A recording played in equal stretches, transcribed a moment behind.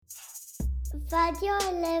Radio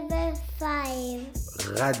Level 5.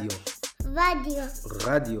 Radio. Radio.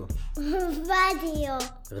 Radio. Radio.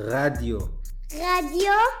 Radio.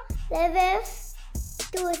 Radio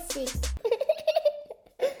Level 2.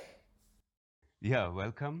 Yeah,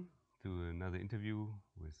 welcome to another interview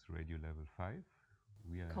with Radio Level 5.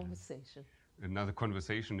 We are Conversation. Another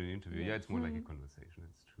conversation and interview. Yeah, it's more like a conversation,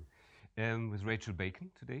 it's true. With Rachel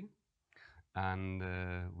Bacon today. And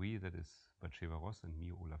we, that is Batsheva Ross and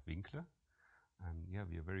me, Olaf Winkler. And yeah,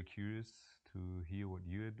 we are very curious to hear what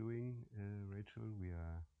you are doing, Rachel. We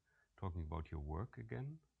are talking about your work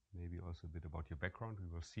again, maybe also a bit about your background, we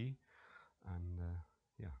will see. And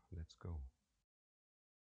yeah, let's go.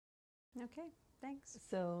 Okay, thanks.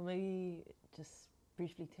 So maybe just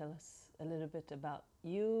briefly tell us a little bit about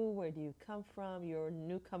you. Where do you come from? You're a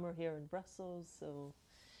newcomer here in Brussels. So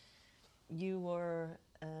you are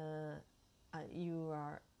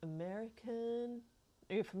American.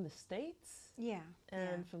 You're from the States. Yeah.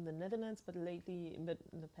 And from the Netherlands, but in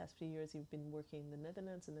the past few years you've been working in the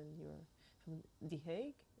Netherlands, and then you're from The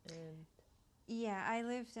Hague. And yeah,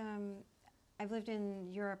 I've lived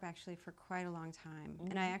in Europe actually for quite a long time,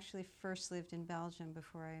 and I actually first lived in Belgium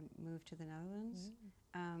before I moved to the Netherlands.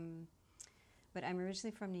 But I'm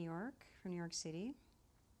originally from New York City,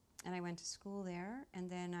 and I went to school there, and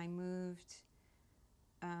then I moved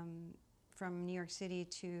from New York City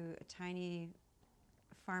to a tiny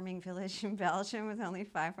farming village in Belgium with only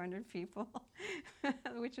 500 people,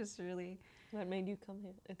 which was really... What made you come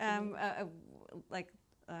here?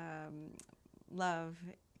 Love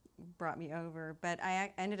brought me over, but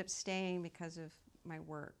I ended up staying because of my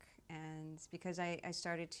work, and because I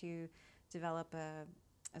started to develop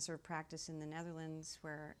a sort of practice in the Netherlands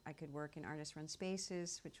where I could work in artist-run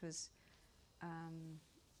spaces, which was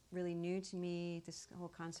really new to me. This whole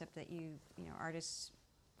concept that you know artists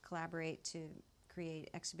collaborate to create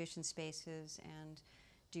exhibition spaces and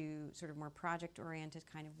do sort of more project-oriented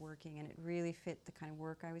kind of working, and it really fit the kind of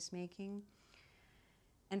work I was making.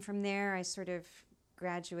 And from there, I sort of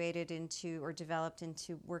graduated into, or developed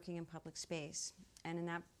into, working in public space. And in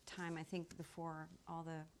that time, I think before all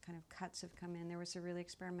the kind of cuts have come in, there was a really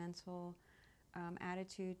experimental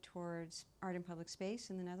attitude towards art in public space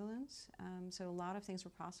in the Netherlands. So a lot of things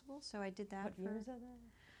were possible. So I did that. What year was that?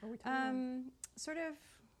 Are we talking sort of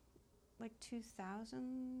like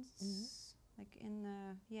 2000s, like in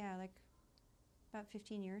the, like about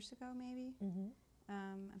 15 years ago, maybe.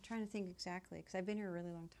 I'm trying to think exactly, because I've been here a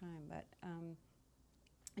really long time, but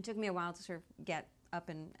it took me a while to sort of get up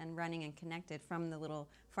and running and connected from the little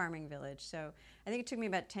farming village. So I think it took me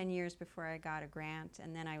about 10 years before I got a grant,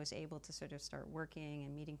 and then I was able to sort of start working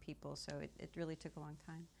and meeting people, so it really took a long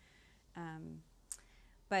time.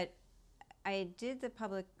 But I did the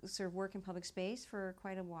public sort of work in public space for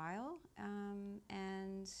quite a while,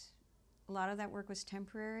 and a lot of that work was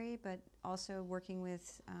temporary, but also working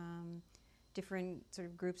with different sort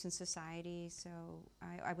of groups in society. So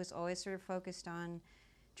I was always sort of focused on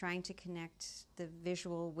trying to connect the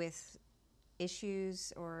visual with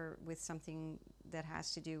issues or with something that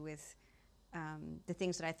has to do with the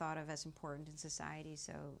things that I thought of as important in society.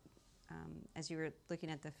 So as you were looking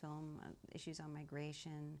at the film, issues on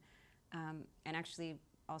migration, and actually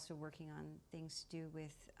also working on things to do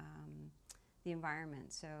with the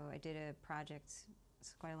environment. So I did a project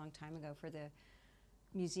quite a long time ago for the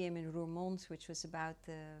museum in Roermond, which was about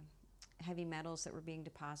the heavy metals that were being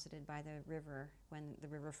deposited by the river when the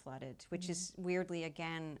river flooded, which is weirdly,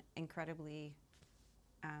 again, incredibly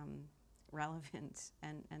relevant.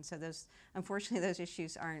 And so unfortunately, those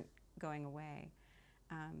issues aren't going away.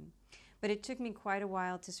 But it took me quite a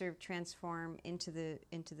while to sort of transform into the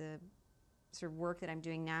sort of work that I'm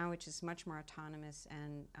doing now, which is much more autonomous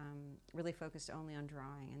and really focused only on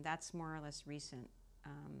drawing. And that's more or less recent,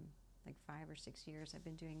 like 5 or 6 years I've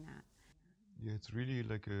been doing that. Yeah, it's really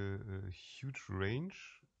like a huge range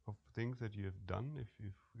of things that you have done.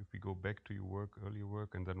 If we go back to your earlier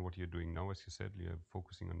work, and then what you're doing now, as you said, you're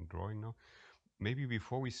focusing on drawing now. Maybe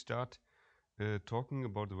before we start talking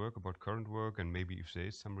about the work, about current work, and maybe if there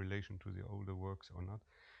is some relation to the older works or not,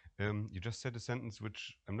 you just said a sentence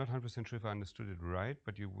which I'm not 100% sure if I understood it right,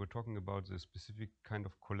 but you were talking about the specific kind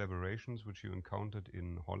of collaborations which you encountered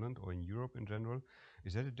in Holland or in Europe in general.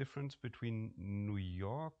 Is that a difference between New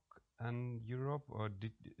York and Europe, or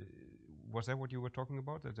was that what you were talking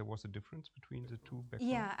about, that there was a difference between the two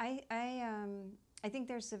backgrounds? Yeah, I think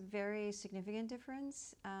there's a very significant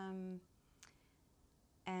difference,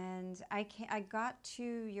 and I got to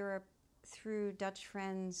Europe through Dutch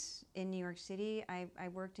friends in New York City. I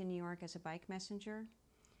worked in New York as a bike messenger,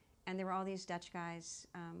 and there were all these Dutch guys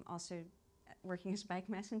also working as bike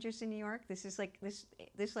messengers in New York. This is like this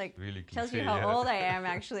like Really tells you cliché, how yeah. old I am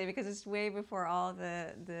actually, because it's way before all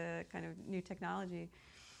the kind of new technology.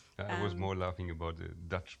 I was more laughing about the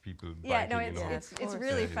Dutch people Yeah, biking no, and all. it's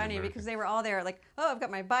really Yeah, in funny America. because they were all there like, oh, I've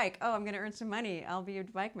got my bike. Oh, I'm going to earn some money. I'll be your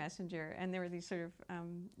bike messenger. And there were these sort of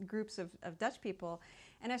groups of Dutch people,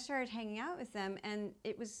 and I started hanging out with them, and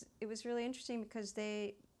it was really interesting because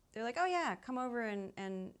they're like, oh yeah, come over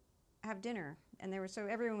and have dinner. And so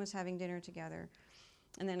everyone was having dinner together,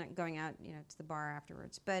 and then going out, to the bar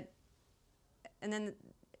afterwards. And then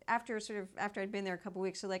after I'd been there a couple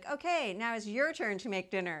weeks, so like, okay, now it's your turn to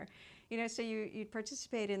make dinner. So you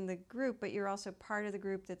participate in the group, but you're also part of the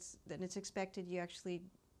group that it's expected you actually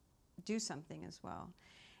do something as well.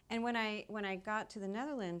 And when I got to the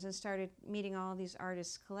Netherlands and started meeting all of these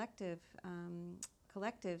artists collectives,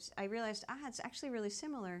 I realized, it's actually really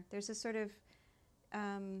similar. There's this sort of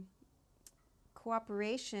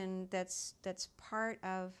cooperation that's part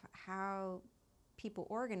of how people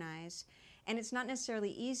organize. And it's not necessarily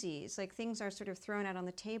easy. It's like things are sort of thrown out on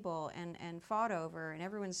the table and fought over, and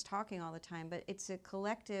everyone's talking all the time, but it's a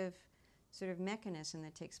collective sort of mechanism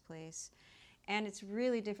that takes place. And it's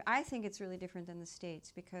really different. I think it's really different than the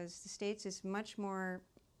States, because the States is much more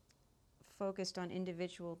focused on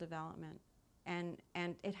individual development. And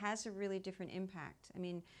it has a really different impact. I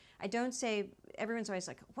mean, I don't say, everyone's always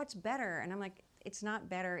like, what's better? And I'm like, it's not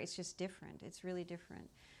better, it's just different. It's really different.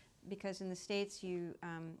 Because in the States,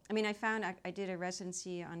 I found I did a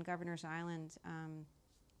residency on Governor's Island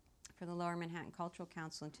for the Lower Manhattan Cultural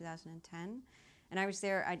Council in 2010. And I was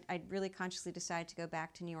there, I really consciously decided to go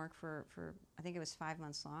back to New York for I think it was 5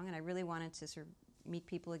 months long, and I really wanted to sort of meet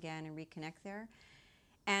people again and reconnect there.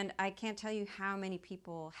 And I can't tell you how many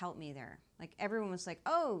people helped me there. Like, everyone was like,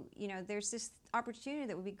 oh, there's this opportunity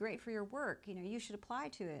that would be great for your work, you should apply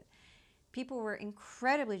to it. People were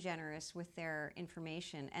incredibly generous with their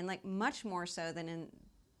information, and like much more so than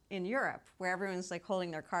in Europe, where everyone's like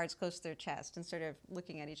holding their cards close to their chest and sort of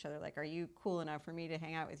looking at each other like, are you cool enough for me to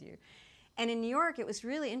hang out with you? And in New York, it was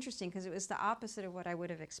really interesting because it was the opposite of what I would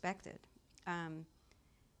have expected.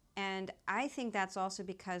 And I think that's also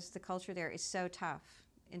because the culture there is so tough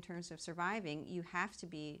in terms of surviving. You have to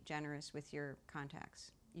be generous with your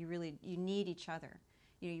contacts. You need each other.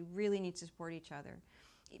 You really need to support each other,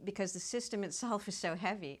 because the system itself is so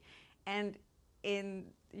heavy. And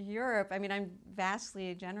in Europe, I'm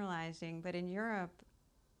vastly generalizing, but in Europe,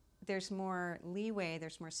 there's more leeway,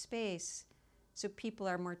 there's more space, so people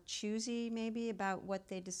are more choosy maybe about what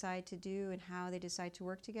they decide to do and how they decide to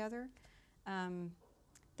work together. I'm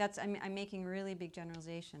making a really big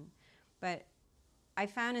generalization. But I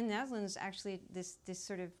found in the Netherlands actually this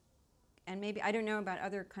sort of, and maybe I don't know about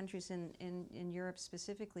other countries in Europe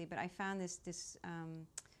specifically, but I found this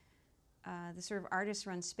sort of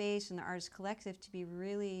artist-run space and the artist collective to be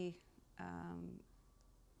really,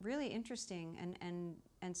 really interesting and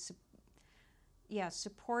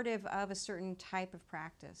supportive of a certain type of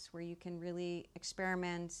practice where you can really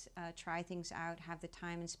experiment, try things out, have the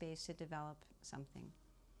time and space to develop something.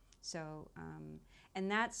 So,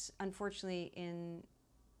 and that's unfortunately in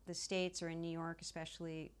the States or in New York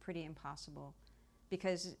especially pretty impossible,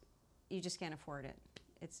 because you just can't afford it.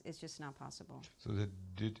 It's just not possible. So that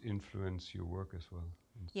did influence your work as well?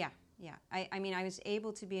 Yeah. I was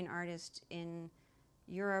able to be an artist in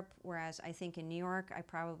Europe, whereas I think in New York I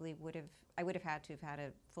probably would have had to have had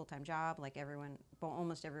a full-time job like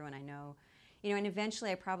almost everyone I know. And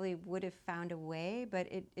eventually I probably would have found a way, but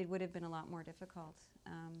it would have been a lot more difficult.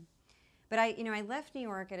 But I left New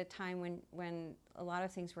York at a time when a lot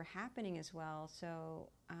of things were happening as well. So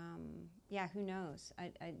who knows?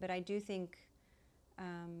 But I do think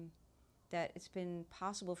that it's been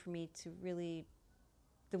possible for me to really,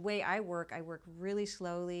 the way I work really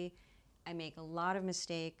slowly. I make a lot of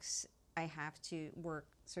mistakes. I have to work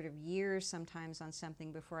sort of years sometimes on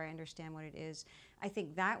something before I understand what it is. I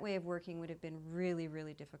think that way of working would have been really,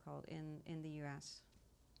 really difficult in the U.S.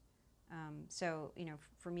 So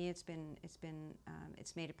for me, it's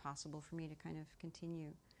made it possible for me to kind of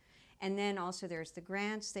continue. And then also there's the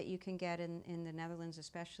grants that you can get in the Netherlands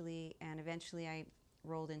especially, and eventually I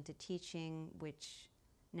rolled into teaching, which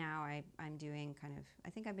now I'm doing I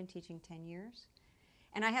think I've been teaching 10 years.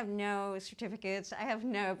 And I have no certificates. I have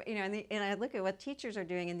no, and I look at what teachers are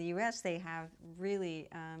doing in the U.S. They have really,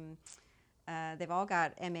 they've all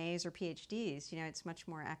got MAs or PhDs. It's much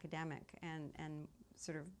more academic and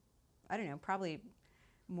sort of, I don't know, probably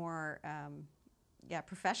more,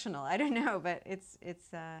 professional. I don't know, but it's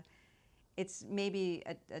maybe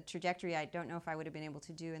a trajectory I don't know if I would have been able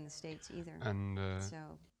to do in the States either. And so.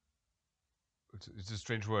 it's a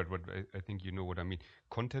strange word, but I think you know what I mean.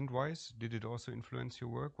 Content-wise, did it also influence your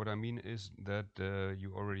work? What I mean is that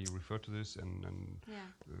you already referred to this, and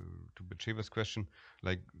to Bacheva's question,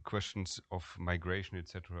 like questions of migration,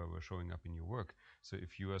 etc., were showing up in your work. So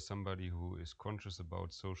if you are somebody who is conscious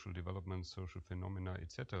about social development, social phenomena,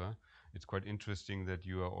 etc., it's quite interesting that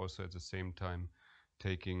you are also at the same time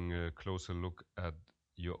taking a closer look at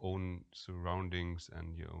your own surroundings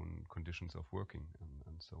and your own conditions of working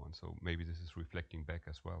and so on. So maybe this is reflecting back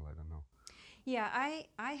as well. I don't know. Yeah,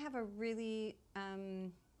 I have a really,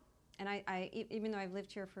 and even though I've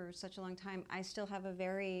lived here for such a long time, I still have a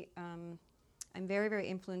very, I'm very, very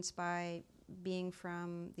influenced by being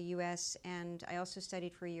from the US, and I also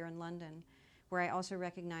studied for a year in London, where I also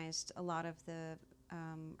recognized a lot of the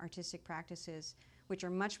artistic practices, which are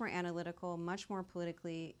much more analytical, much more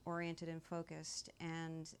politically oriented and focused.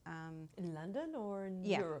 And in London or in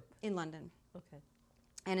yeah, Europe? In London. Okay.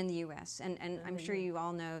 And in the U.S. And I'm sure you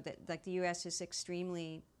all know that like the U.S. is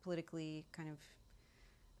extremely politically kind of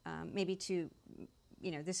maybe to,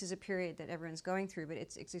 you know, this is a period that everyone's going through, but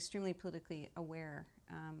it's extremely politically aware,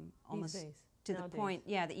 almost These days, to nowadays. the point,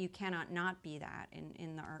 yeah, that you cannot not be that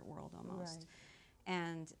in the art world almost. Right.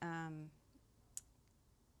 And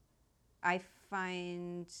I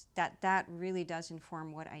find that really does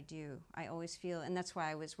inform what I do. I always feel, and that's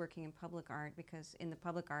why I was working in public art, because in the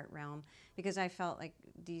public art realm, because I felt like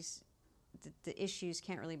the issues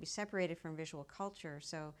can't really be separated from visual culture.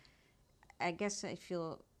 So I guess I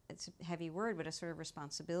feel it's a heavy word, but a sort of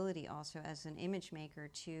responsibility also as an image maker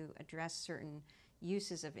to address certain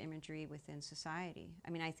uses of imagery within society.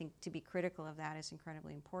 I mean, I think to be critical of that is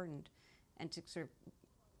incredibly important, and to sort of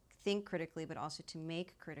think critically, but also to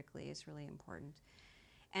make critically is really important.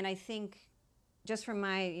 And I think just from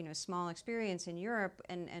my small experience in Europe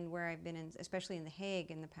and where I've been in, especially in The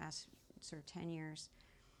Hague in the past sort of 10 years,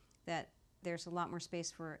 that there's a lot more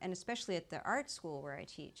space for, and especially at the art school where I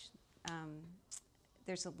teach,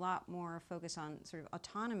 there's a lot more focus on sort of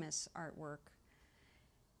autonomous artwork.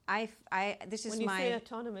 This is when you my say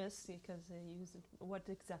autonomous, because you use it, what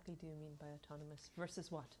exactly do you mean by autonomous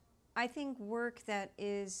versus what? I think work that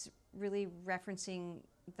is really referencing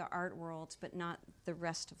the art world, but not the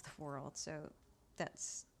rest of the world. So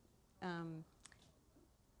that's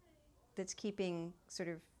keeping sort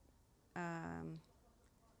of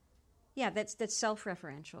that's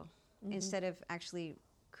self-referential instead of actually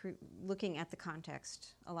looking at the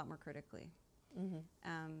context a lot more critically.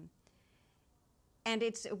 And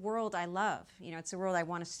it's a world I love. It's a world I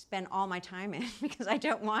want to spend all my time in because I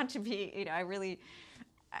don't want to be.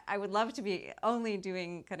 I would love to be only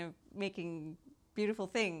doing kind of making beautiful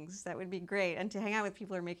things. That would be great. And to hang out with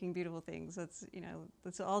people who are making beautiful things.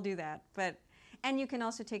 Let's all do that. And you can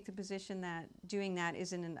also take the position that doing that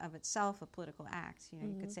is in and of itself a political act.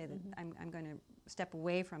 You could say that I'm going to step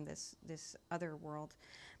away from this other world.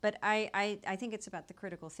 But I think it's about the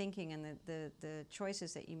critical thinking and the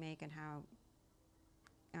choices that you make and how,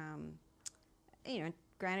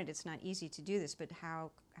 granted it's not easy to do this, but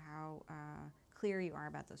how clear you are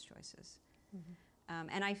about those choices.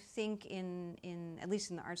 And I think in at least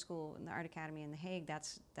in the art school, in the art academy in The Hague,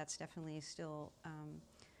 that's definitely still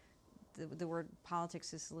the word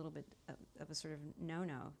politics is a little bit of a sort of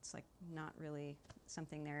no-no. It's like not really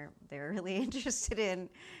something they're really interested in.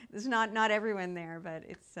 There's not everyone there, but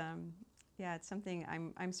it's it's something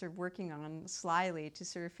I'm sort of working on slyly to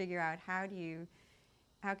sort of figure out how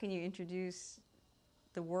can you introduce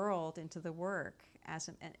the world into the work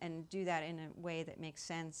and do that in a way that makes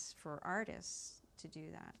sense for artists to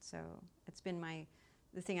do that. So it's been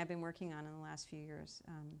the thing I've been working on in the last few years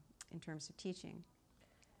in terms of teaching.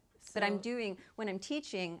 So but when I'm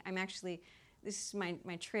teaching, I'm actually, this is my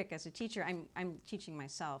trick as a teacher, I'm teaching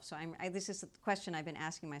myself. So this is the question I've been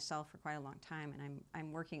asking myself for quite a long time, and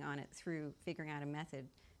I'm working on it through figuring out a method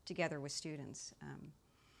together with students.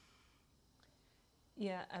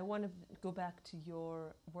 Yeah, I want to go back to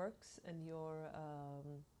your works and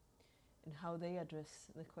and how they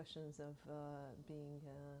address the questions of being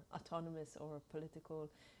autonomous or political.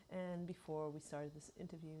 And before we started this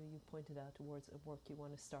interview, you pointed out towards a work you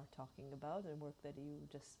want to start talking about, a work that you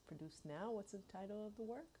just produced now. What's the title of the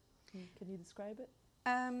work? Can you describe it?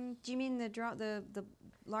 Do you mean the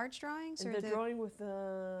large drawings or the drawing with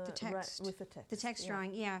the text? With the text. The text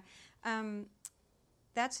drawing, yeah.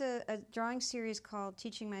 That's a drawing series called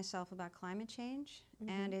Teaching Myself About Climate Change,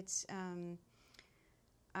 and it's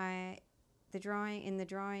the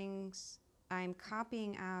drawings I'm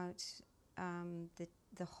copying out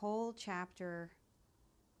the whole chapter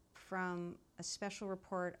from a special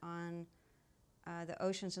report on the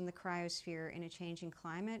oceans and the cryosphere in a changing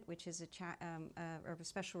climate, which is a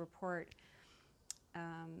special report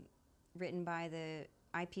written by the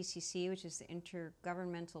IPCC, which is the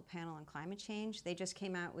Intergovernmental Panel on Climate Change. They just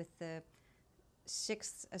came out with the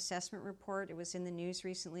 6th assessment report. It was in the news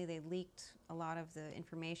recently. They leaked a lot of the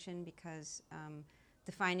information because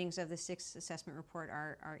the findings of the 6th assessment report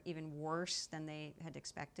are even worse than they had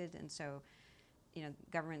expected. And so,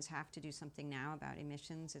 governments have to do something now about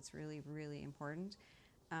emissions. It's really, really important.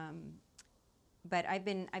 But I've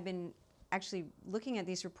been actually looking at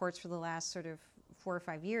these reports for the last sort of 4 or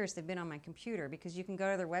 5 years. They've been on my computer because you can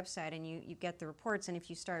go to their website and you get the reports, and if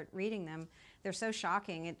you start reading them, they're so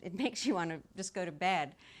shocking it makes you want to just go to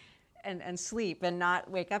bed and sleep and not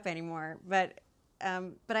wake up anymore. But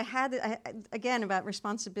I had again about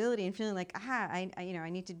responsibility and feeling like I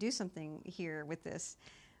need to do something here with this,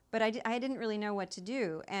 but I didn't really know what to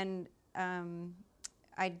do, and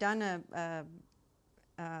I'd done a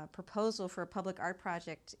proposal for a public art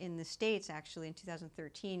project in the States actually in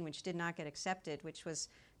 2013, which did not get accepted, which was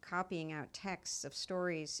copying out texts of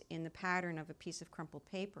stories in the pattern of a piece of crumpled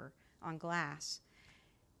paper on glass.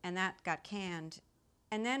 And that got canned.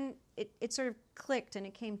 And then it sort of clicked and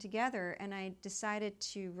it came together, and I decided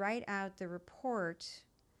to write out the report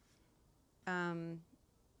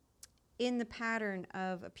in the pattern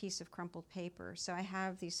of a piece of crumpled paper. So I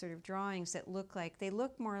have these sort of drawings that look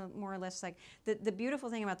more or less like, the beautiful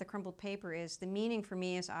thing about the crumpled paper is the meaning for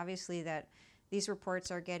me is obviously that these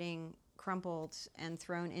reports are getting crumpled and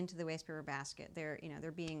thrown into the waste paper basket. They're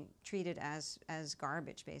being treated as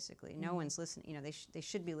garbage basically. No one's listening. They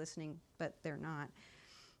should be listening, but they're not.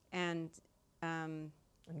 And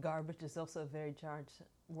garbage is also a very charged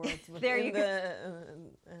word There within you the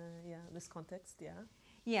this context.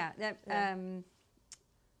 Yeah,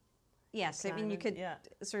 yes, I mean, you could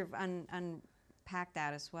sort of unpack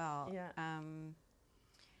that as well. Yeah.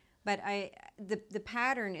 But the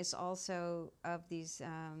pattern is also of these,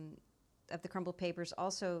 of the crumpled papers,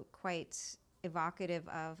 also quite evocative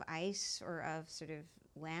of ice or of sort of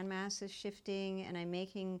land masses shifting, and I'm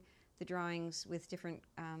making the drawings with different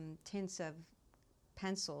tints of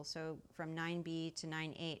pencil, so from 9B to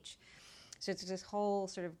 9H. So it's this whole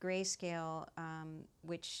sort of grayscale,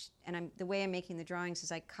 the way I'm making the drawings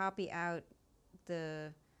is I copy out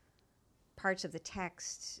the parts of the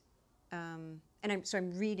text, and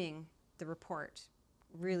I'm reading the report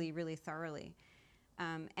really, really thoroughly,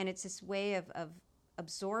 and it's this way of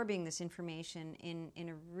absorbing this information in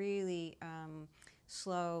a really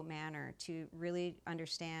slow manner to really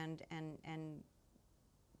understand and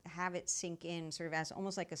have it sink in sort of as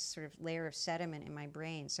almost like a sort of layer of sediment in my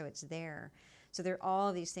brain, so it's there. So there are all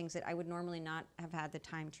of these things that I would normally not have had the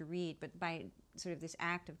time to read, but by sort of this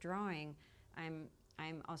act of drawing,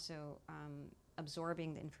 I'm also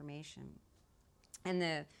absorbing the information. And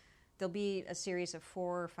there'll be a series of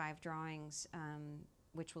 4 or 5 drawings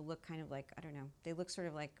which will look kind of like, I don't know, they look sort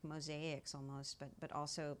of like mosaics almost, but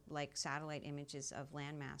also like satellite images of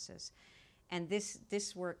land masses. And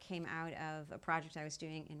this work came out of a project I was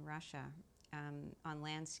doing in Russia on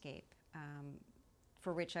landscape,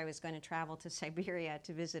 for which I was going to travel to Siberia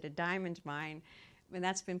to visit a diamond mine. And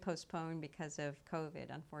that's been postponed because of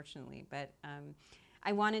COVID, unfortunately. But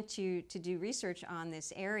I wanted to do research on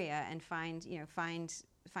this area and find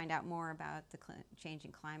out more about the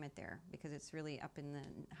changing climate there, because it's really up in the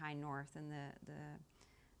high north, and the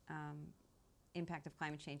impact of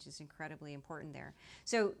climate change is incredibly important there.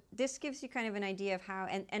 So this gives you kind of an idea of how,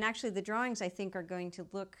 and actually the drawings I think are going to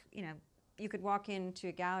look, you could walk into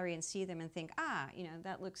a gallery and see them and think,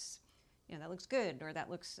 that looks good, or that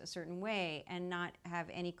looks a certain way, and not have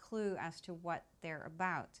any clue as to what they're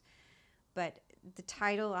about. But the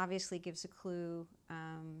title obviously gives a clue.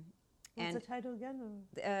 What's the title again?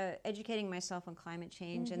 Educating Myself on Climate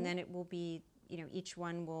Change, and then it will be, each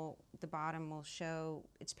one the bottom will show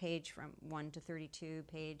its page from 1 to 32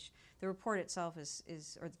 page. The report itself is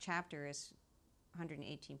or the chapter is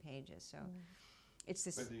 118 pages, so it's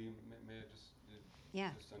this. But may I just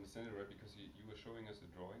just understand it right? Because you were showing us a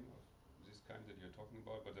drawing of this kind that you're talking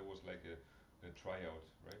about, but there was like a tryout,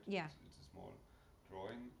 right? Yeah. It's a small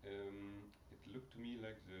drawing. It looked to me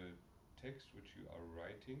like the text which you are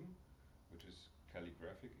writing, which is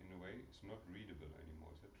calligraphic in a way, is not readable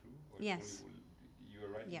anymore. Is that true? Or yes. You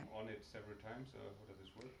are writing on it several times, or how does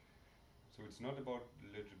this work? So it's not about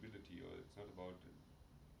legibility, or it's not about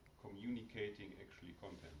communicating actually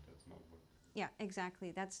content. That's not what. Yeah,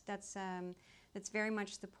 exactly. That's very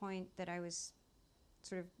much the point that I was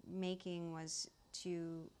sort of making, was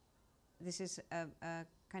this is a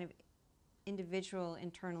kind of individual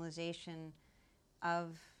internalization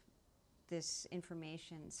of this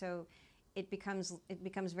information. So it becomes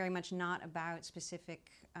very much not about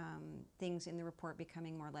specific things in the report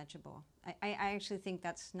becoming more legible. I actually think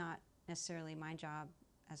that's not necessarily my job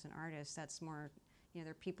as an artist. That's more, there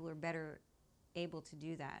are people who are better able to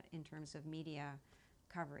do that in terms of media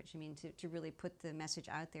coverage. I mean, to really put the message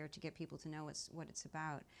out there to get people to know what it's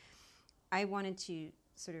about. I wanted to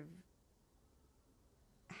sort of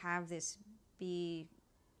have this be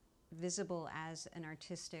visible as an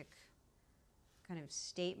artistic kind of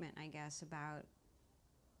statement, I guess, about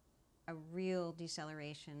a real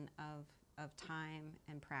deceleration of time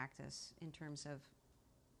and practice in terms of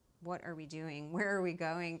what are we doing, where are we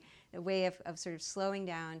going, a way of sort of slowing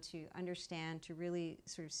down to understand, to really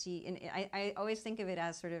sort of see. And I always think of it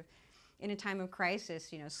as sort of, in a time of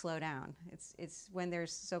crisis, slow down. It's when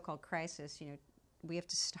there's so-called crisis, we have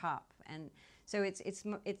to stop. And so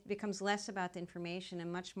it becomes less about the information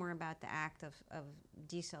and much more about the act of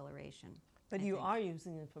deceleration. But you are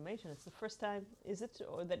using information. It's the first time, is it,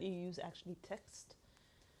 or that you use actually text?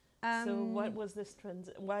 So what was this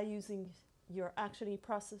trend? Why you're actually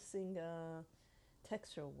processing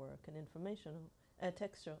textual work and information,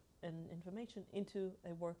 textual and information into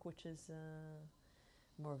a work which is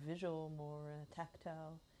more visual, more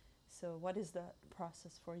tactile. So what is that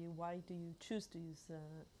process for you? Why do you choose to use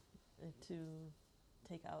to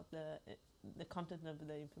take out the content of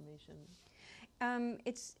the information?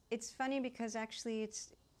 It's funny because actually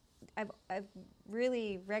I've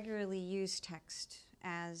really regularly used text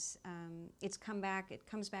as it comes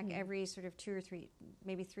back every sort of 2 or 3,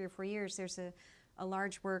 maybe 3 or 4 years. There's a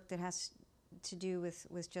large work that has to do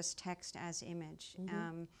with just text as image.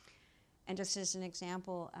 And just as an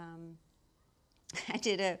example, I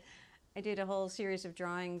did a whole series of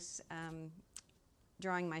drawings,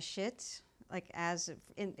 drawing my shit. Like as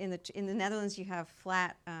in the Netherlands, you have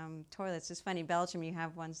flat toilets. It's funny, Belgium, you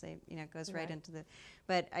have ones that goes right into the.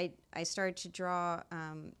 But I started to draw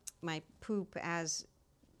my poop as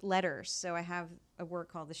letters. So I have a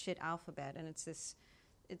work called the Shit Alphabet, and it's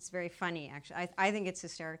very funny actually. I think it's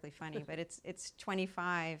hysterically funny, but it's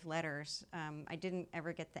 25 letters. I didn't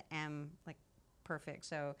ever get the M like perfect,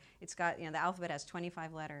 so it's got the alphabet has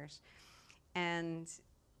 25 letters, and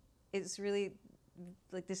it's really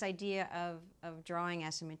like this idea of drawing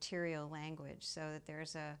as a material language, so that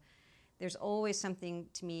there's always something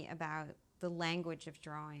to me about the language of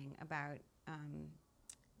drawing, about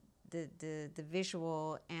the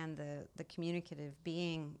visual and the communicative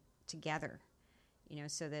being together,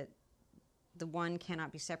 so that the one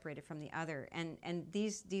cannot be separated from the other. And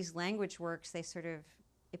these language works, they sort of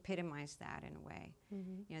epitomize that in a way.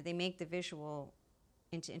 They make the visual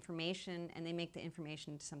into information, and they make the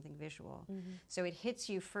information into something visual. So it hits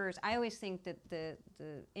you first. I always think that the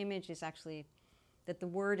image is actually, that the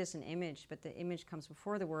word is an image, but the image comes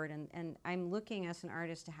before the word. And I'm looking as an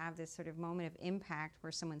artist to have this sort of moment of impact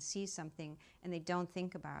where someone sees something and they don't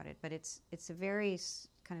think about it, but it's a very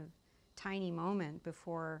kind of tiny moment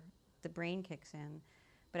before the brain kicks in.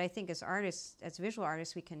 But I think as artists, as visual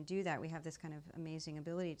artists, we can do that. We have this kind of amazing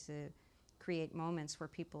ability to create moments where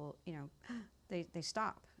people, they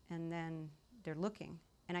stop and then they're looking.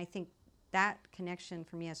 And I think that connection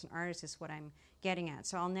for me as an artist is what I'm getting at.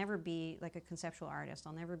 So I'll never be like a conceptual artist.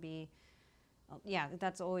 I'll never be,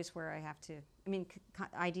 that's always where I have to,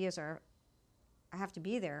 ideas are, I have to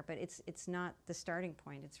be there, but it's not the starting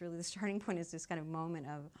point. It's really, the starting point is this kind of moment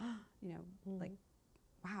of, like,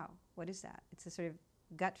 wow, what is that? It's a sort of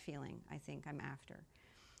gut feeling I think I'm after.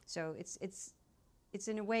 So it's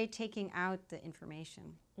in a way taking out the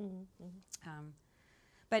information.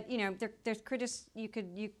 But there's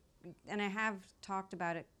and I have talked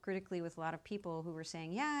about it critically with a lot of people who were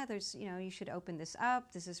saying, there's you should open this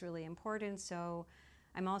up. This is really important. So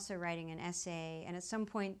I'm also writing an essay, and at some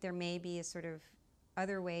point there may be a sort of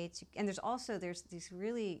other way to. And there's these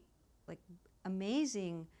really like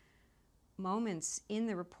amazing moments in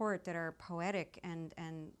the report that are poetic and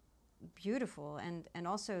beautiful and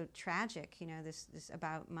also tragic. This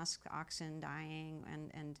about musk oxen dying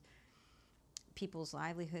and people's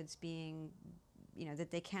livelihoods being, that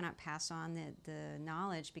they cannot pass on the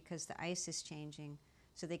knowledge because the ice is changing,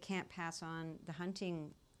 so they can't pass on the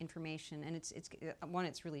hunting information. And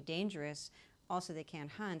it's really dangerous. Also, they can't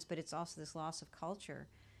hunt, but it's also this loss of culture,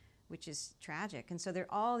 which is tragic. And so there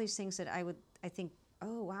are all these things that I think,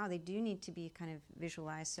 oh wow, they do need to be kind of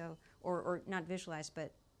visualized. So, or not visualized,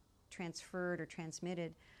 but transferred or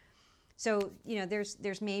transmitted. So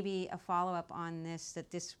there's maybe a follow-up on this, that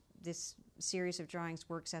this series of drawings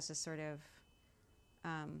works as a sort of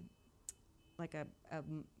like a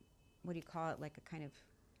what do you call it, like a kind of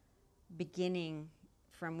beginning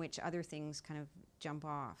from which other things kind of jump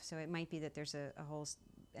off. So it might be that there's a whole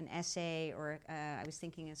an essay, or I was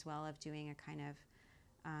thinking as well of doing a kind of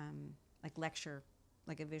like lecture,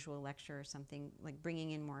 like a visual lecture or something, like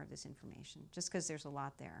bringing in more of this information, just because there's a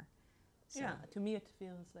lot there. So. Yeah, to me it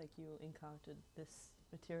feels like you encountered this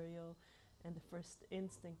material, and the first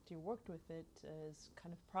instinct you worked with it is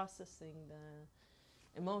kind of processing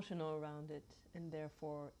the emotional around it, and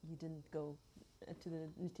therefore you didn't go to the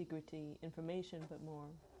nitty-gritty information, but more,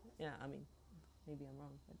 yeah, I mean, maybe I'm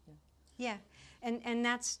wrong, but yeah. Yeah, and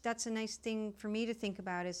that's a nice thing for me to think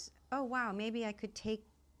about is, oh wow, maybe I could take,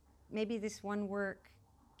 maybe this one work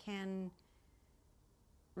can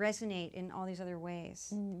resonate in all these other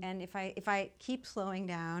ways. Mm-hmm. And if I keep slowing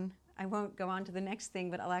down, I won't go on to the next thing,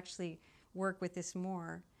 but I'll actually work with this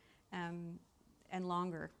more and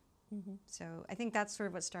longer. Mm-hmm. So I think that's sort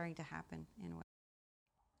of what's starting to happen in a way.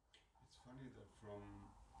 It's funny that from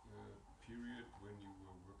the period when you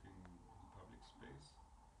were working in public space,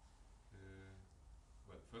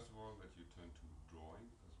 well, first of all, that you turned to drawing,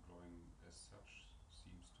 because drawing as such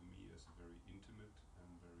seems to me as a very intimate and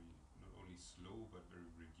very, not only slow, but very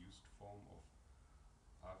reduced form of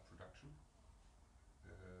art production.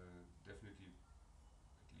 Definitely,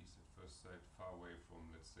 at least at first sight, far away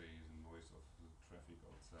from, let's say, the noise of the traffic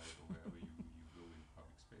outside or wherever you go in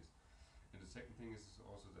public space. And the second thing is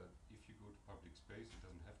also that if you go to public space, it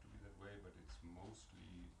doesn't have to be that way, but it's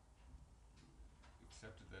mostly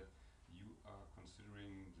accepted that you are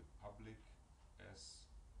considering the public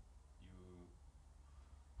as your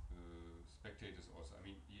spectators also. I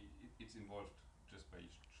mean, it's involved just by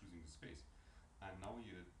choosing the space. And now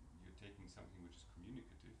you're taking something which is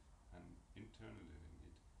communicative and internalizing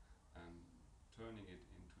it and turning it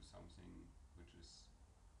into something which is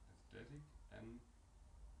aesthetic and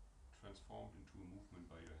transformed into a movement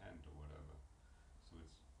by your hand or whatever. So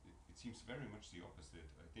it seems very much the opposite.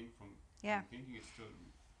 I think from thinking it's still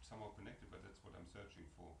somehow connected, but that's what I'm searching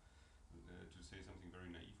for. To say something very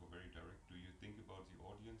naive or very direct, do you think about the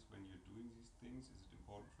audience when you're doing these things? Is it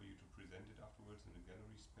important for you to present it afterwards in a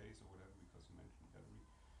gallery space or whatever? Because you mentioned gallery,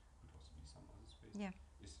 could also be some other space. Yeah.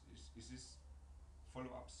 Is this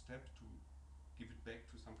follow-up step to give it back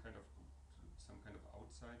to some kind of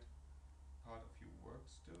outside part of your work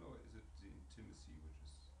still, or is it the intimacy which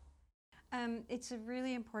is? It's a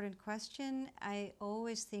really important question. I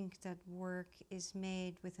always think that work is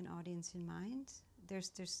made with an audience in mind.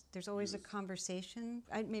 There's always a conversation.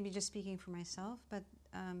 Maybe just speaking for myself, but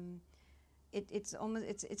it's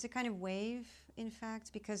a kind of wave, in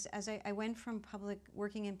fact, because as I went from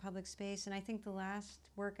working in public space, and I think the last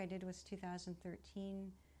work I did was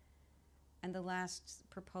 2013, and the last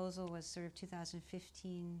proposal was sort of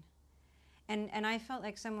 2015, and I felt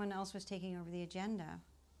like someone else was taking over the agenda,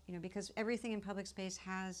 you know, because everything in public space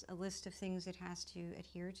has a list of things it has to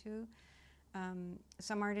adhere to.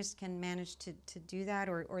 Some artists can manage to do that,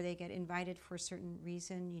 or they get invited for a certain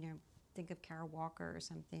reason, you know, think of Kara Walker or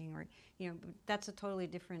something, or, you know, that's a totally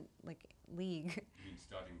different, like, league. You mean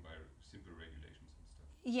starting by simple regulations and stuff?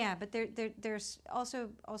 Yeah, but there's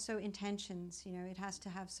also intentions, you know, it has to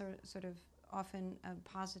have sort of often a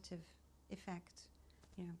positive effect,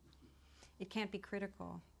 you know. It can't be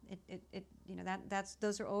critical. It you know,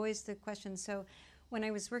 those are always the questions. So when I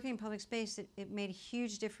was working in public space, it made a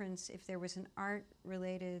huge difference if there was an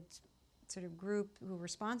art-related sort of group who were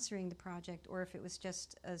sponsoring the project, or if it was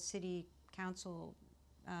just a city council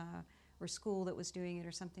or school that was doing it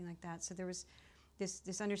or something like that. So there was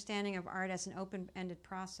this understanding of art as an open-ended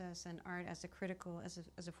process and art as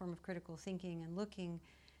a form of critical thinking and looking.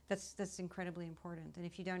 That's incredibly important. And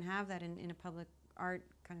if you don't have that in a public art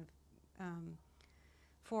kind of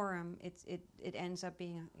forum, it ends up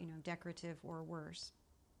being, you know, decorative or worse.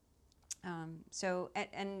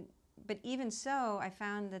 But even so, I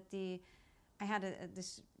found that I had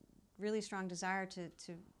this really strong desire to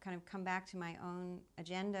kind of come back to my own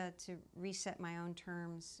agenda, to reset my own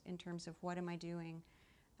terms in terms of what am I doing,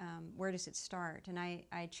 where does it start? And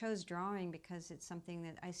I chose drawing because it's something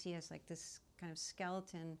that I see as like this kind of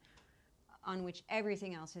skeleton on which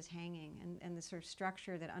everything else is hanging, and the sort of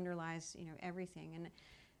structure that underlies, you know, everything. And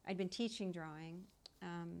I'd been teaching drawing,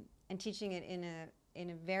 and teaching it in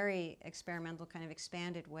a very experimental kind of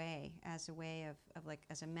expanded way, as a way of like,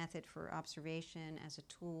 as a method for observation, as a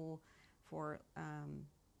tool for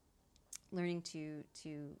learning to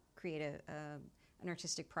create an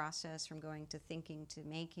artistic process from going to thinking to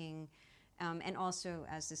making, and also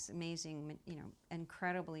as this amazing, you know,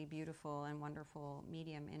 incredibly beautiful and wonderful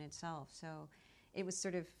medium in itself. So it was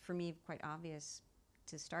sort of, for me, quite obvious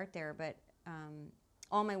to start there, but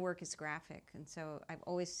all my work is graphic, and so I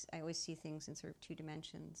always see things in sort of 2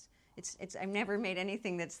 dimensions. I've never made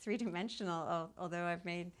anything that's 3-dimensional, although I've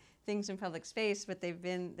made things in public space, but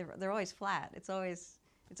they're always flat. It's always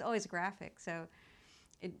graphic. So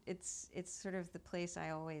it's sort of the place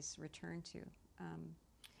I always return to.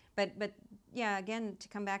 But yeah, again, to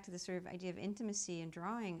come back to the sort of idea of intimacy and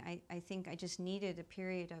drawing, I think I just needed a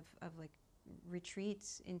period of like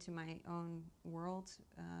retreats into my own world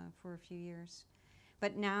for a few years.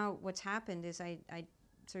 But now what's happened is I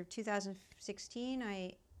sort of 2016,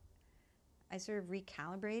 I sort of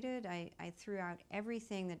recalibrated. I threw out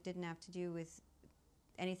everything that didn't have to do with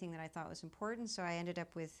anything that I thought was important. So I ended up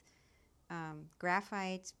with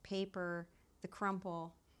graphite, paper, the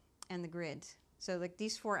crumple, and the grid. So like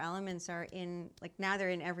these 4 elements are in, like now they're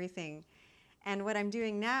in everything. And what I'm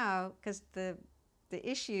doing now, because the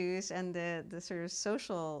issues and the sort of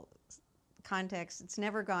social context, it's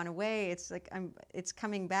never gone away. It's like it's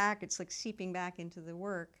coming back. It's like seeping back into the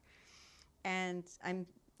work. And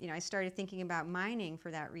I started thinking about mining for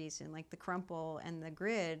that reason, like the crumple and the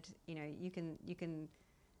grid. You can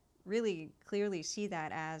really clearly see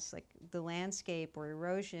that as like the landscape or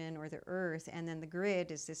erosion or the earth, and then the grid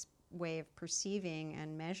is this way of perceiving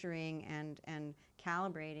and measuring and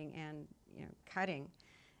calibrating and cutting.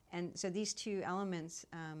 And so these 2 elements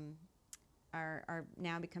are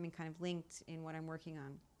now becoming kind of linked in what I'm working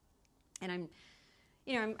on. And I'm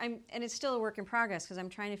and it's still a work in progress, because I'm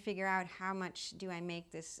trying to figure out how much do I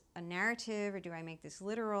make this a narrative, or do I make this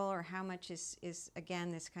literal, or how much is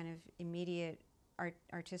again this kind of immediate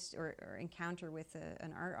artist or encounter with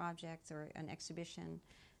an art object or an exhibition.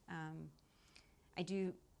 I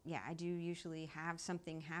do usually have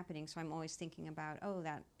something happening, so I'm always thinking about,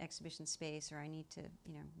 that exhibition space, or I need to,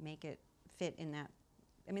 make it fit in that.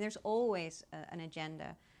 I mean, there's always an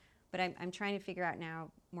agenda, but I'm trying to figure out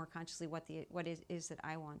now more consciously what it is that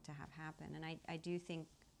I want to have happen. And I do think,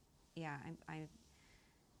 I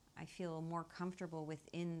feel more comfortable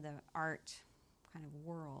within the art kind of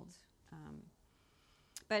world.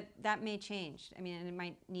 But that may change. I mean, and it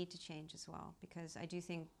might need to change as well, because I do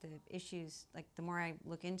think the issues, like the more I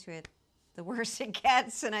look into it, the worse it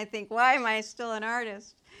gets. And I think, why am I still an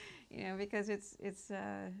artist? Because it's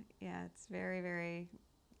very, very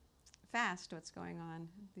fast what's going on,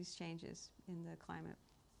 these changes in the climate.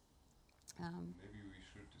 Maybe we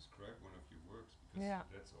should describe one of your works, because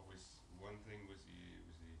that's always one thing with the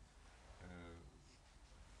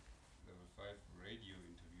level 5 radio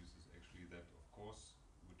interviews, is actually that, of course,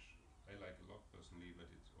 which I like a lot personally,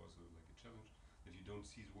 but it's also like a challenge that you don't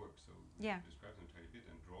see the work. So describe them a tiny bit.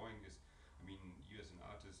 And drawing is, I mean, you as an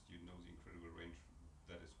artist, you know the incredible range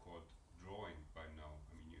that is called drawing by now.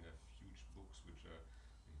 I mean, you have huge books which are,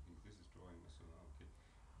 I think this is drawing, so okay.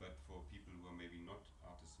 But for people who are maybe not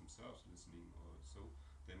artists themselves listening or so,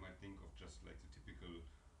 they might think of just like the typical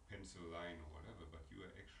pencil line or whatever, but you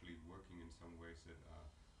are actually working in some ways that are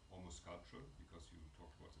almost sculptural, because you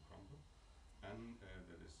talked about the crumble, and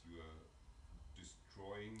that is you are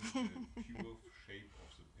destroying the pure shape of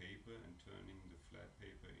the paper and turning the flat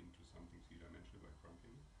paper into something 3-dimensional by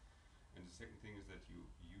crumpling it. And the second thing is that you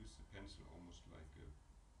use the pencil almost like a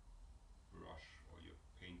brush, or you're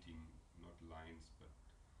painting not lines but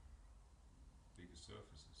bigger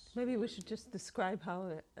surfaces. Maybe we should just describe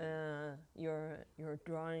how your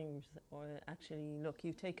drawings or actually look.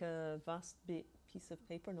 You take a vast piece of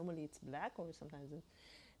paper, normally it's black or sometimes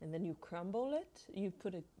and then you crumble it, you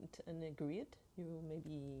put it in a grid, you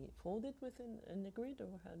maybe fold it within a grid, or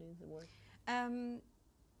how does it work?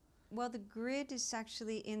 Well, the grid is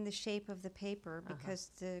actually in the shape of the paper, because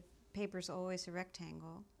the paper is always a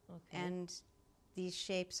rectangle. Okay. And these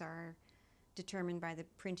shapes are determined by the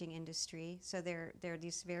printing industry. So they're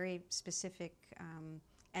these very specific,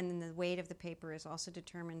 and then the weight of the paper is also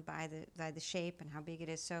determined by the shape and how big it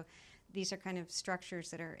is. So these are kind of structures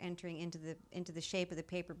that are entering into the shape of the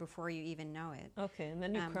paper before you even know it. Okay, and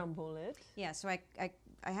then you crumble it. Yeah, so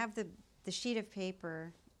I have the sheet of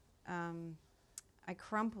paper, I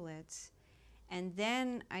crumple it, and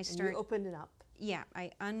then I start... And you open it up. Yeah,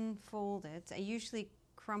 I unfold it. I usually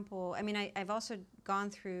crumple... I mean, I've also gone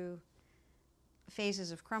through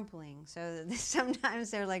phases of crumpling, so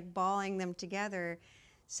sometimes they're like balling them together.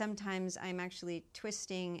 Sometimes I'm actually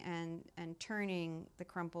twisting and turning the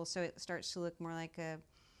crumple so it starts to look more like a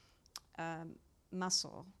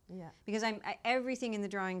muscle. Yeah. Because everything in the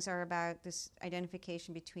drawings are about this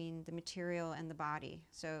identification between the material and the body.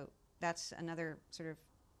 So that's another sort of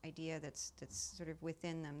idea that's sort of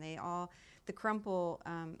within them. The crumple.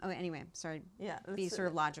 Anyway, sorry. Yeah. Be sort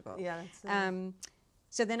of logical. Yeah.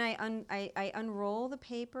 So then I unroll the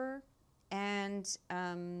paper, and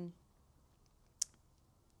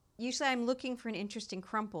usually I'm looking for an interesting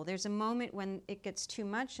crumple. There's a moment when it gets too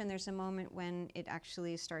much, and there's a moment when it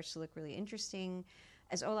actually starts to look really interesting.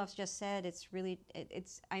 as Olaf just said, it's really,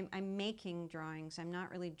 I'm making drawings. I'm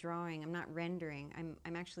not really drawing. I'm not rendering.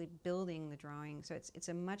 I'm actually building the drawing. So it's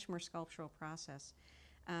a much more sculptural process.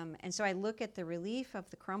 And so I look at the relief of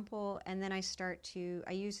the crumple, and then I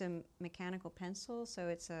use a mechanical pencil. So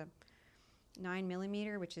it's a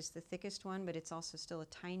 9mm, which is the thickest one, but it's also still a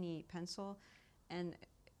tiny pencil. And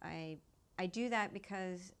I do that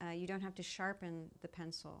because you don't have to sharpen the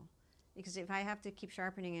pencil. Because if I have to keep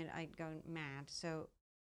sharpening it, I'd go mad. So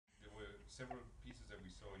there were several pieces that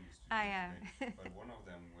we saw in the studio today, but one of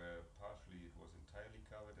them where partially it was entirely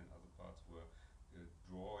covered and other parts were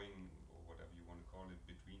drawing, or whatever you want to call it,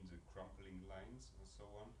 between the crumpling lines and so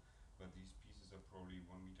on. But these pieces are probably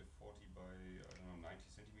 1m40 by, I don't know, 90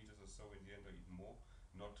 centimeters or so in the end, or even more.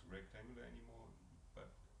 Not rectangular anymore,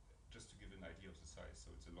 but just to give an idea of the size.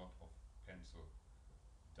 So it's a lot of pencil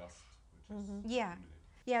dust, which is accumulated.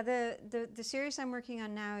 Yeah, the series I'm working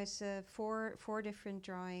on now is four different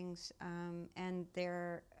drawings, and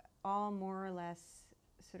they're all more or less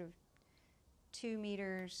sort of 2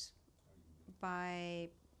 meters by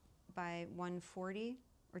 140,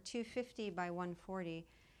 or 250 by 140,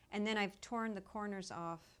 and then I've torn the corners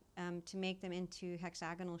off to make them into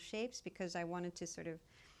hexagonal shapes, because I wanted to sort of,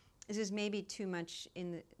 this is maybe too much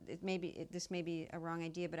this may be a wrong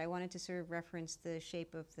idea, but I wanted to sort of reference the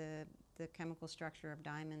shape of the chemical structure of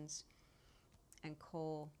diamonds and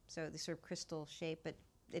coal, so the sort of crystal shape, but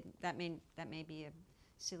that may be a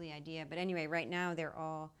silly idea. But anyway, right now they're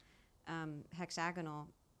all hexagonal,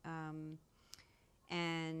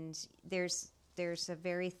 and there's a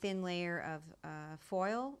very thin layer of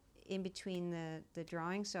foil in between the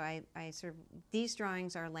drawings. So I sort of, these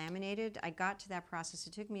drawings are laminated. I got to that process.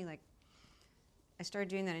 It took me I started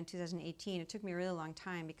doing that in 2018. It took me a really long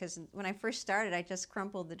time, because when I first started, I just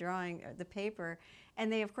crumpled the paper,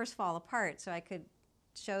 and they of course fall apart. So I could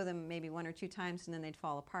show them maybe 1 or 2 times, and then they'd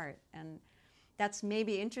fall apart. And that's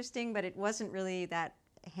maybe interesting, but it wasn't really that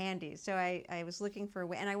handy. So I was looking for a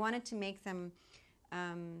way, and I wanted to make them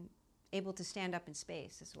able to stand up in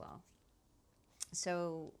space as well.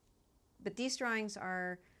 So, but these drawings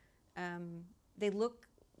are,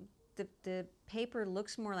 the paper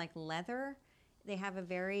looks more like leather. They have a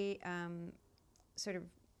very sort of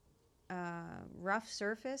rough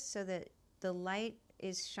surface, so that the light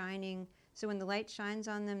is shining. So when the light shines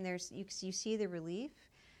on them, you see the relief.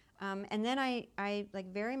 And then I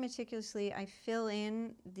like very meticulously, I fill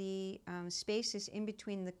in the spaces in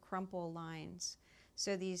between the crumple lines.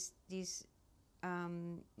 So these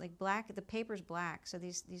like black, the paper's black, so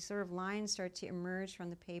these sort of lines start to emerge from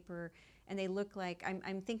the paper, and they look like,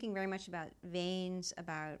 I'm thinking very much about veins,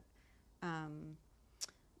 about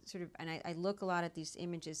sort of, and I look a lot at these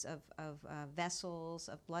images of vessels,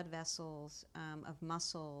 of blood vessels, of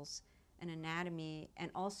muscles and anatomy,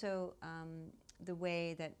 and also the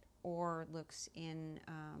way that ore looks in,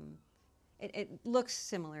 it looks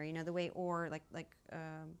similar, the way ore, like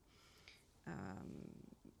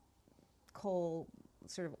coal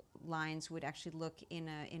sort of lines would actually look in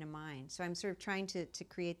a mine. So I'm sort of trying to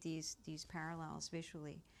create these parallels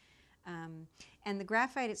visually. And the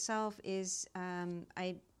graphite itself is,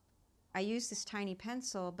 I use this tiny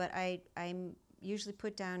pencil, but I usually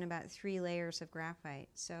put down about 3 layers of graphite.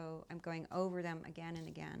 So I'm going over them again and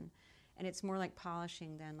again. And it's more like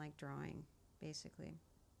polishing than like drawing, basically.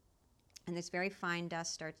 And this very fine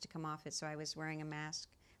dust starts to come off it. So I was wearing a mask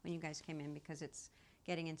when you guys came in, because it's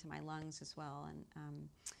getting into my lungs as well. And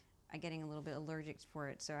I'm getting a little bit allergic for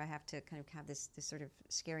it. So I have to kind of have this sort of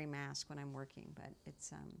scary mask when I'm working. But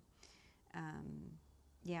it's,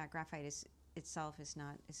 yeah, graphite itself is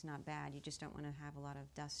not bad. You just don't want to have a lot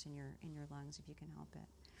of dust in your lungs if you can help it.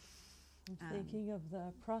 I'm thinking of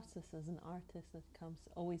the process as an artist that comes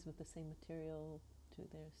always with the same material to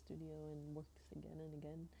their studio and works again and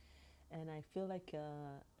again. And I feel like,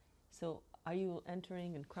 so are you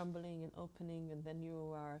entering and crumbling and opening, and then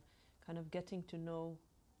you are kind of getting to know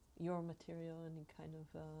your material, and kind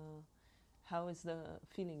of how is the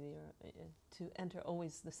feeling there to enter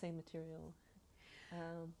always the same material?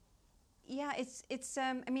 Yeah, it's.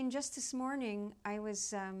 I mean, just this morning I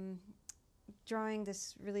was drawing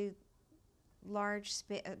this really large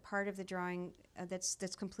part of the drawing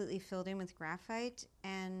that's completely filled in with graphite,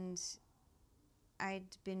 and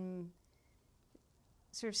I'd been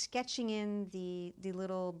sort of sketching in the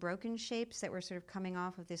little broken shapes that were sort of coming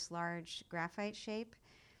off of this large graphite shape,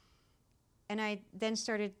 and I then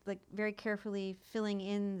started like very carefully filling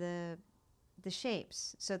in the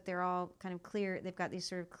shapes so that they're all kind of clear. They've got these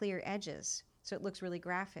sort of clear edges, so it looks really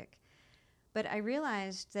graphic. But I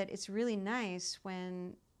realized that it's really nice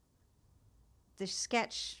when the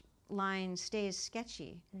sketch line stays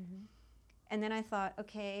sketchy. Mm-hmm. And then I thought,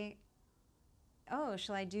 okay, oh,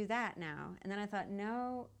 shall I do that now? And then I thought,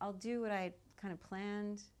 no, I'll do what I kind of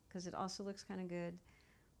planned because it also looks kind of good.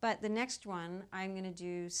 But the next one, I'm going to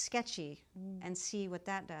do sketchy and see what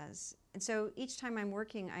that does. And so each time I'm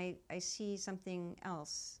working, I see something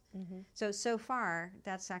else. So far,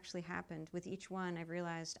 that's actually happened. With each one, I've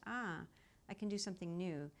realized, I can do something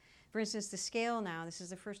new. For instance, the scale now, this is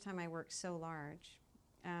the first time I worked so large,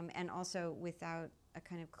 and also without a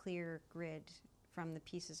kind of clear grid from the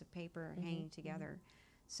pieces of paper hanging together.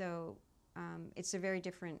 So it's a very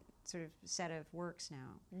different sort of set of works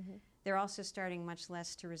now. They're also starting much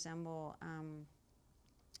less to resemble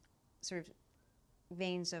sort of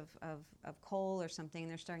veins of coal or something.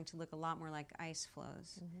 They're starting to look a lot more like ice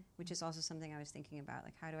flows, which is also something I was thinking about.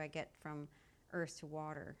 Like, how do I get from earth to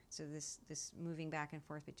water? So this moving back and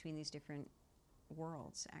forth between these different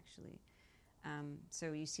worlds, actually.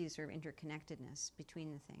 So you see sort of interconnectedness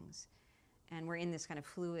between the things. And we're in this kind of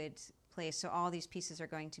fluid place. So all these pieces are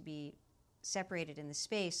going to be separated in the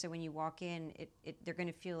space. So when you walk in, they're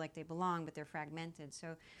going to feel like they belong, but they're fragmented.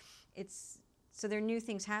 So there are new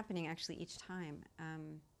things happening actually each time.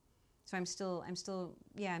 So I'm still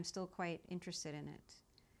quite interested in it.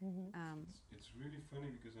 It's really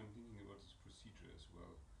funny because I'm thinking about this procedure as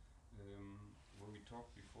well. When we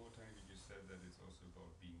talked before, Tanya, you said that it's also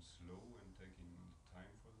about being slow and taking time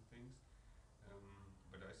for the things.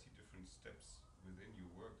 But I see different steps within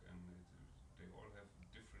your work, and they all have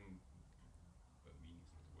different meanings. Not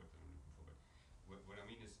the word that I'm looking for, but what I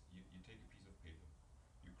mean is, you take a piece of paper,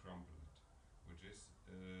 you crumple it, which is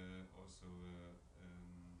also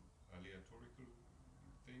aleatorical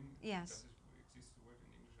thing. Yes. Does it exist the word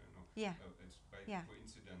in English? I don't know. Yeah. It's by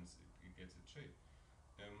coincidence it gets its shape.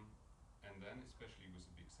 And then, especially with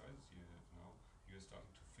the big sizes you have now, you're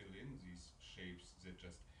starting to fill in these shapes that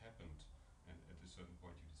just happened, and at a certain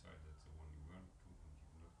point you decide that's the one you want to, and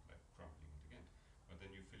you're not like crumpling it again. But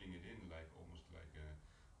then you're filling it in like almost like a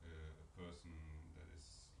person that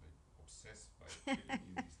is like obsessed by filling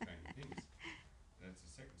in these tiny things. That's the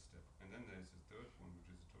second step. And then there's a third one, which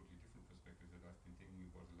is a totally different perspective that I've been thinking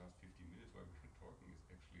about the last 15 minutes while we were talking, is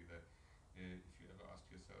actually that if you ever ask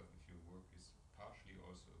yourself if your work is partially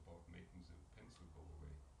also about making the pencil go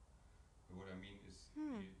away. But what I mean is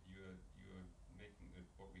you're making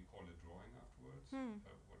what we call a drawing afterwards.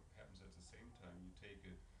 But what happens at the same time, you take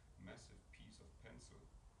a massive piece of pencil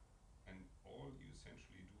and all you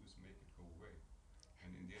essentially do is make it go away.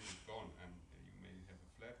 And in the end it's gone, and you may have a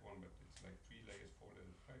flat one, but it's like 3 layers, 4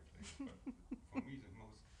 layers, 5 layers. But for me the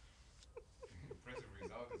most impressive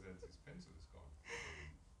result is that this pencil is gone.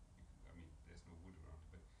 I mean, there's no wood around,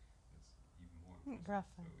 but that's even more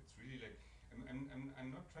impressive. So it's really like, I'm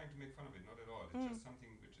not trying to make fun of it, not at all. It's just something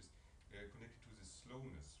which is connected to the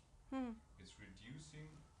slowness. It's reducing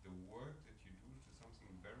the work that you do to something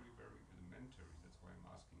very, very elementary. That's why I'm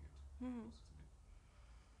asking it. Of course, it's a bit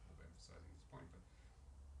overemphasizing this point, but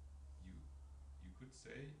you could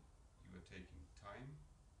say you are taking time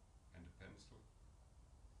and a pencil,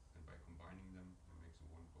 and by combining them, it makes the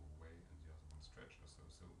one go away and the other one stretch or so.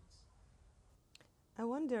 So it's. I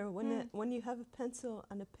wonder when you have a pencil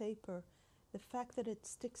and a paper, the fact that it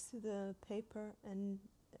sticks to the paper and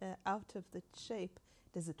out of the shape,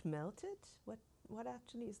 does it melt it? What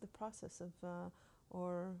actually is the process of,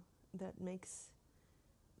 or that makes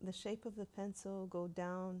the shape of the pencil go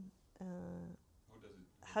down?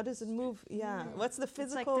 How does it move? Yeah. What's the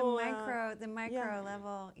physical? It's like the micro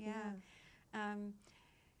level. Yeah.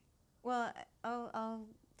 Well, I'll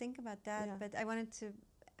think about that. Yeah. But I wanted to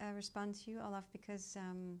respond to you, Olaf, because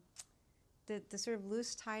the sort of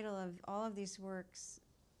loose title of all of these works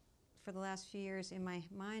for the last few years in my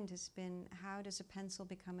mind has been, how does a pencil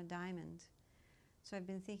become a diamond? So I've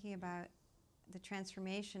been thinking about the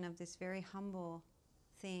transformation of this very humble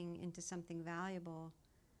thing into something valuable,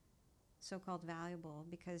 so-called valuable,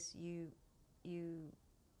 because you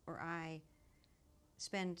or I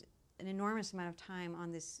spend an enormous amount of time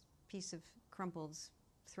on this piece of crumpled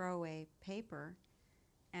throwaway paper,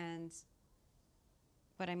 and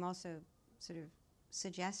what I'm also sort of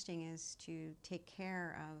suggesting is to take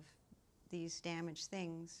care of these damaged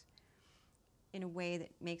things in a way that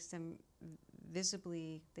makes them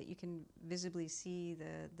visibly, that you can visibly see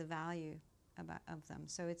the value of them.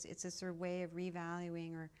 So it's a sort of way of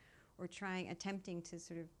revaluing or attempting to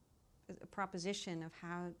sort of a proposition of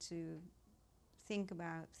how to think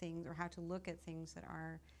about things or how to look at things that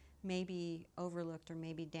are maybe overlooked or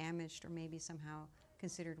maybe damaged or maybe somehow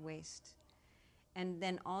considered waste. And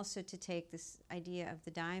then also to take this idea of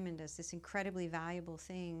the diamond as this incredibly valuable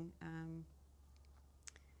thing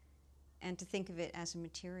and to think of it as a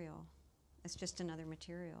material, as just another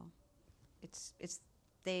material.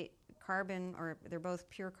 carbon, or they're both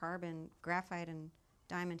pure carbon. Graphite and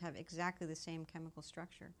diamond have exactly the same chemical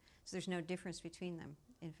structure. So there's no difference between them,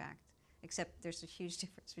 in fact, except there's a huge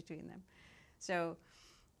difference between them. So,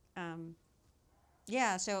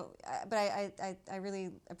 but I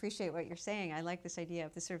really appreciate what you're saying. I like this idea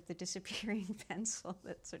of the sort of the disappearing pencil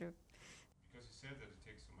that sort of. Because you said that it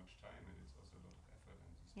takes so much time and it's also a lot of effort,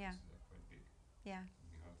 and these Yeah. pieces are quite big. Yeah.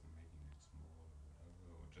 Something else than making it small or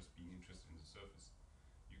whatever, or just being interested in the surface.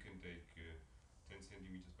 You can take 10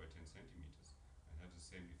 centimeters by 10 centimeters and have the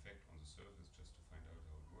same effect on the surface just to find out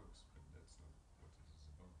how it works, but that's not what this is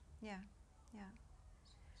about. Yeah. Yeah.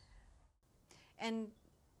 And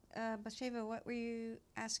Batsheva, what were you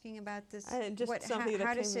asking about this? Just something that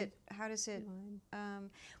how came does in it? How does it? mind.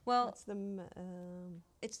 Well, What's the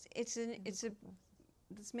it's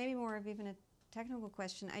maybe more of even a technical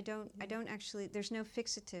question. I don't actually. There's no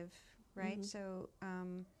fixative, right? Mhm. So.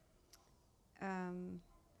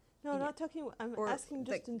 No, not talking. I'm Or asking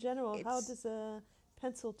just like in general. How it's- does a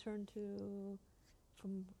pencil turn to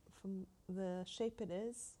from the shape it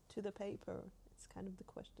is to the paper? It's kind of the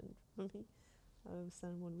question for me. All of a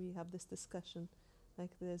sudden, when we have this discussion,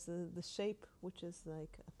 like there's the shape, which is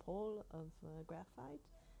like a pole of graphite,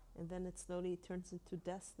 and then it slowly turns into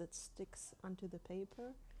dust that sticks onto the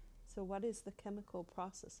paper. So what is the chemical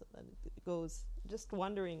process that it goes? Just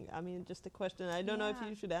wondering. I mean, just a question. I don't know if Yeah.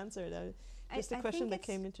 you should answer it. Just I a question think that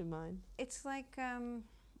came into mind. It's like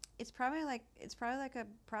it's probably like a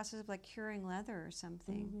process of like curing leather or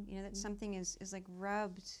something. Mhm, You know, that mhm. something is like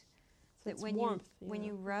rubbed. So That it's when warmth, when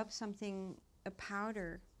you rub something, a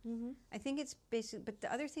powder. Mm-hmm. I think it's basic. But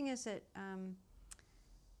the other thing is that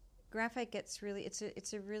graphite gets really.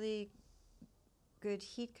 It's a really good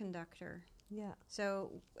heat conductor. Yeah.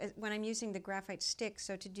 So when I'm using the graphite sticks,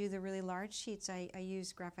 so to do the really large sheets, I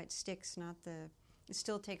use graphite sticks, not the. It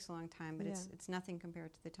still takes a long time, but it's nothing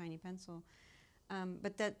compared to the tiny pencil.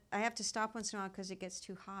 But that I have to stop once in a while because it gets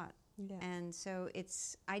too hot, Yeah. and so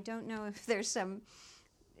it's. I don't know if there's some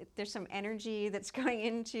energy that's going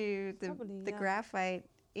into Probably, the yeah. graphite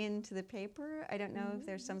into the paper. I don't know if Mhm,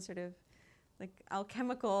 there's some sort of like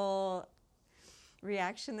alchemical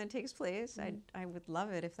reaction that takes place. I would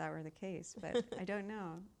love it if that were the case, but I don't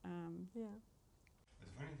know. Yeah. The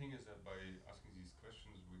funny thing is that by asking these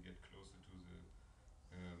questions, we get closer to the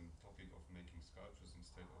topic of making sculptures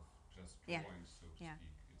instead of just Yeah. drawings, so to Yeah.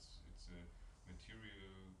 speak. It's a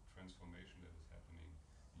material transformation that is happening.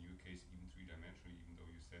 In your case, even three-dimensionally, even though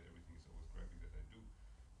you said everything is always graphic that I do,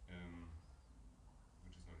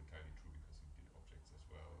 which is not entirely true because you did objects as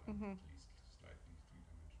well, and Mhm. at least slightly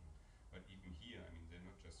three-dimensional. But even here, I mean, they're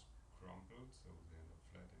not just crumpled, so they're not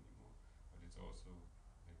flat anymore, but it's also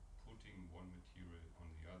like putting one material on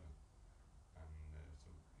the other. And so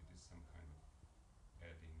it is some kind of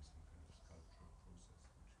adding some kind of sculptural process,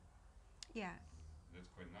 which you Yeah. do. That's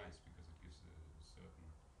quite nice because it gives a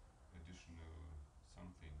certain additional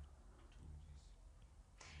something to these drawings.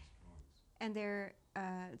 And their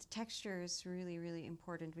texture is really, really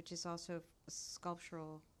important, which is also a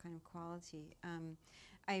sculptural kind of quality.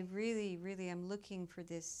 I really, really am looking for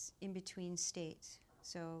this in-between state.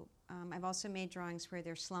 So I've also made drawings where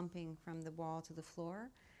they're slumping from the wall to the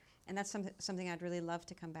floor. And that's something I'd really love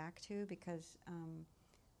to come back to because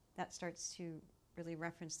that starts to really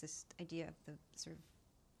reference this idea of the sort of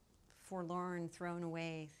forlorn, thrown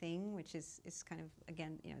away thing, which is kind of,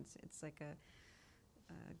 again, you know, it's like a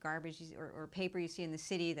garbage or paper you see in the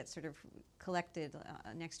city that's sort of collected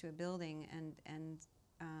next to a building,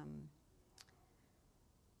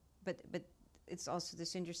 but it's also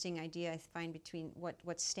this interesting idea I find between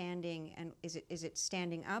what's standing and is it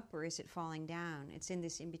standing up or is it falling down? It's in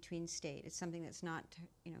this in between state. It's something that's not,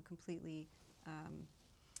 you know, completely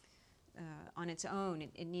on its own.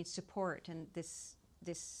 It needs support, and this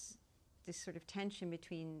sort of tension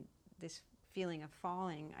between this feeling of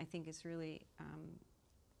falling, I think, is really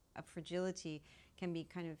a fragility can be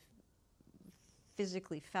kind of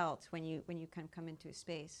physically felt when you kind of come into a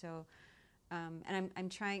space. So, and I'm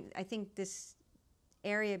trying. I think this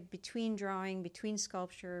area between drawing, between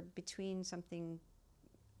sculpture, between something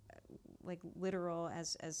like literal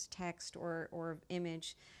as text or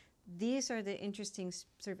image, these are the interesting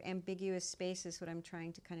sort of ambiguous spaces. What I'm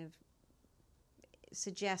trying to kind of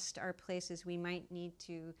suggest are places we might need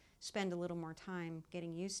to spend a little more time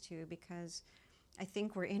getting used to, because I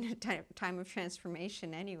think we're in a time of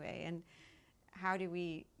transformation anyway, and how do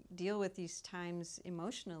we deal with these times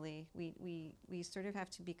emotionally? We sort of have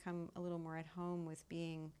to become a little more at home with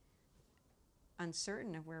being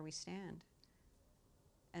uncertain of where we stand,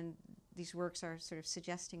 and these works are sort of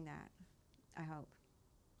suggesting that, I hope.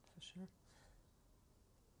 For sure.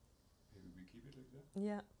 Maybe we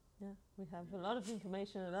Yeah, we have a lot of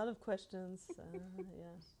information, a lot of questions.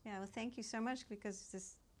 Yeah, well, thank you so much, because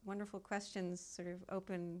this wonderful questions sort of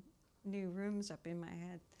open new rooms up in my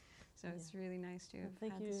head. So it's really nice to have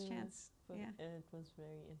Thank had you this chance. It was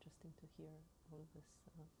very interesting to hear all of this.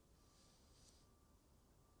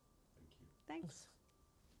 Thanks.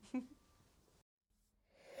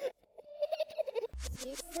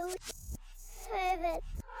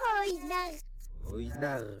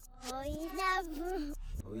 Oinar. Oinar.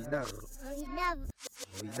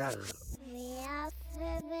 Oinar.